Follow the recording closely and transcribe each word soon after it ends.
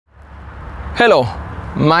Hello,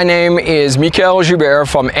 my name is Michael Joubert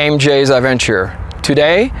from MJ's Adventure.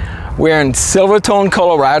 Today, we're in Silverton,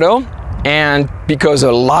 Colorado, and because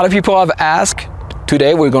a lot of people have asked,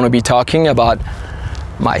 today we're going to be talking about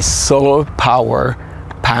my solar power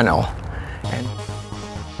panel.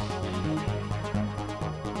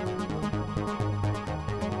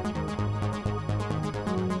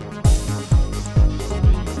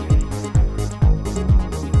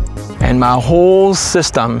 And my whole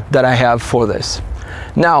system that I have for this.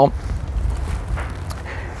 Now,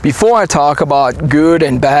 before I talk about good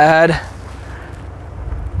and bad,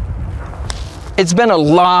 it's been a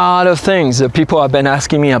lot of things that people have been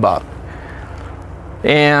asking me about.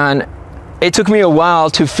 And it took me a while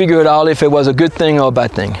to figure it out if it was a good thing or a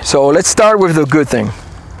bad thing. So let's start with the good thing.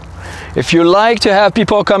 If you like to have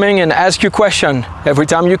people coming and ask you a question every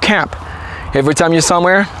time you camp, every time you're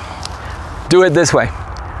somewhere, do it this way.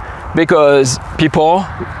 Because people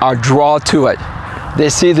are drawn to it. They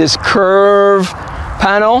see this curved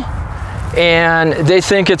panel and they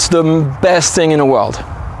think it's the best thing in the world.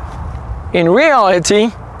 In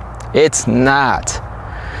reality, it's not.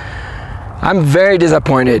 I'm very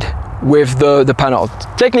disappointed with the panel.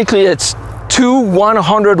 Technically, it's two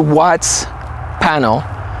 100 watts panel,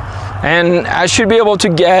 and I should be able to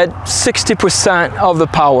get 60% of the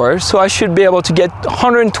power, so I should be able to get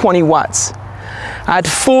 120 watts. At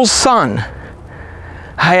full sun,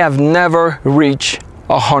 I have never reached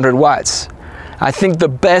 100 watts. I think the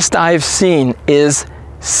best I've seen is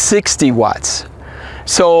 60 watts.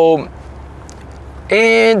 So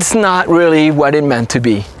it's not really what it meant to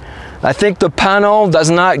be. I think the panel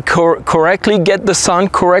does not correctly get the sun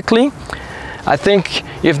correctly. I think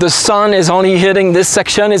if the sun is only hitting this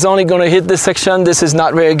section, it's only going to hit this section. This is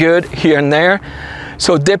not very good here and there.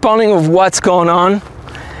 So depending on what's going on,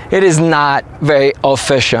 it is not very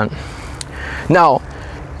efficient. Now,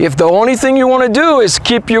 if the only thing you want to do is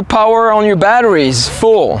keep your power on your batteries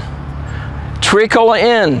full, trickle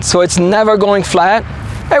in so it's never going flat,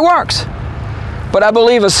 it works. But I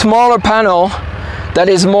believe a smaller panel that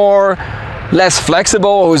is less flexible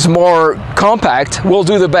or is more compact will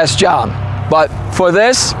do the best job. But for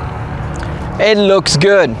this, it looks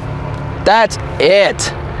good. That's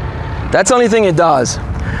it. That's the only thing it does.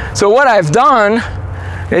 So what I've done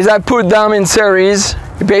is I put them in series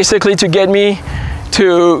basically to get me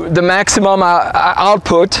to the maximum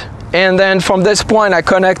output, and then from this point I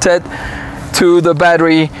connect it to the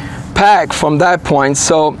battery pack from that point.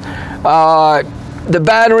 So the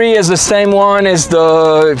battery is the same one as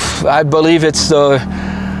I believe it's the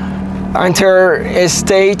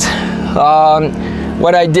Interstate.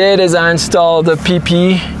 What I did is I installed the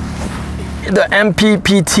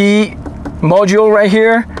MPPT module right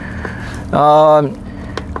here.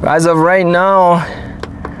 As of right now,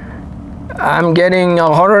 I'm getting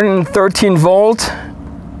 113 volt,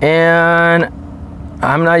 and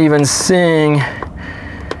I'm not even seeing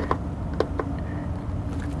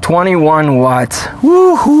 21 watts.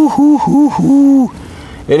 Woo hoo hoo hoo hoo.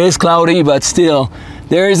 It is cloudy, but still,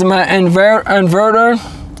 there is my inverter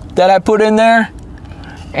that I put in there,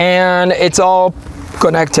 and it's all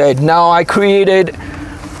connected. Now I created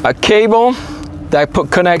a cable that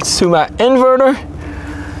connects to my inverter,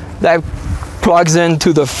 that plugs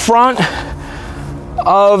into the front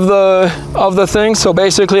of the thing. So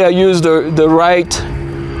basically I use the right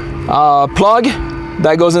plug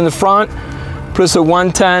that goes in the front, plus a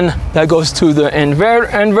 110 that goes to the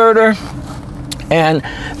inverter, and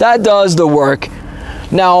that does the work.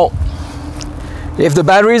 Now, if the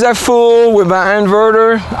batteries are full with my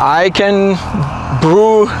inverter, I can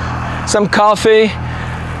brew some coffee.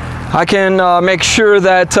 I can make sure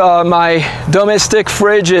that my domestic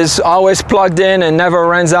fridge is always plugged in and never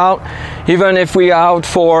runs out. Even if we are out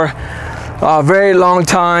for a very long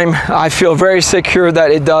time, I feel very secure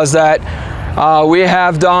that it does that. We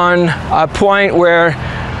have done a point where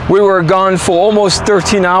we were gone for almost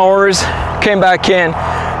 13 hours, came back in,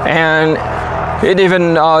 and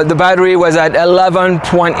the battery was at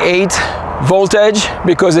 11.8 voltage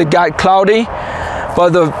because it got cloudy,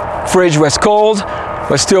 but the fridge was cold.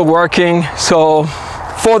 But still working. So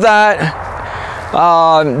for that,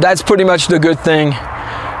 that's pretty much the good thing.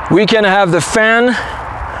 We can have the fan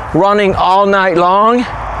running all night long.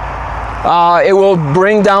 It will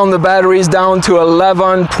bring down the batteries down to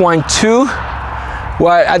 11.2.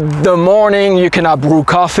 Well, at the morning you cannot brew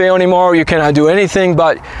coffee anymore, you cannot do anything,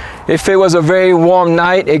 but if it was a very warm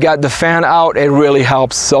night, it got the fan out, it really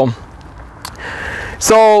helps. So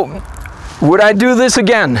would I do this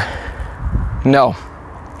again? No.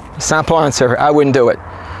 Simple answer, I wouldn't do it.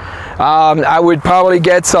 I would probably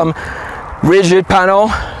get some rigid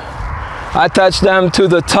panel, attach them to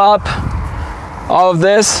the top all of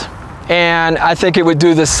this, and I think it would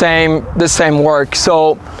do the same work.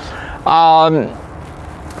 So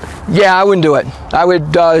yeah, I wouldn't do it. I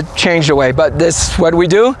would change the way, but this is what we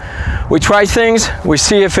do. We try things, we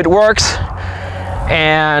see if it works,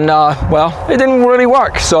 and well, it didn't really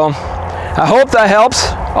work. So I hope that helps.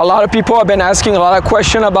 A lot of people have been asking a lot of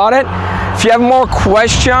questions about it. If you have more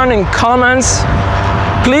questions and comments,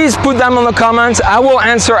 please put them in the comments. I will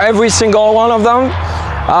answer every single one of them.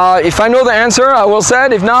 If I know the answer, I will say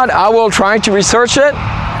it. If not, I will try to research it,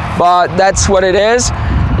 but that's what it is.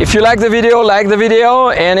 If you like the video,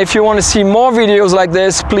 and if you want to see more videos like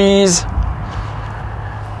this, please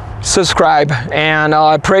subscribe. And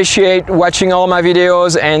I appreciate watching all my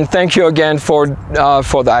videos, and thank you again for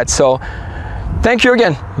that. So thank you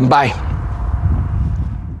again. Bye.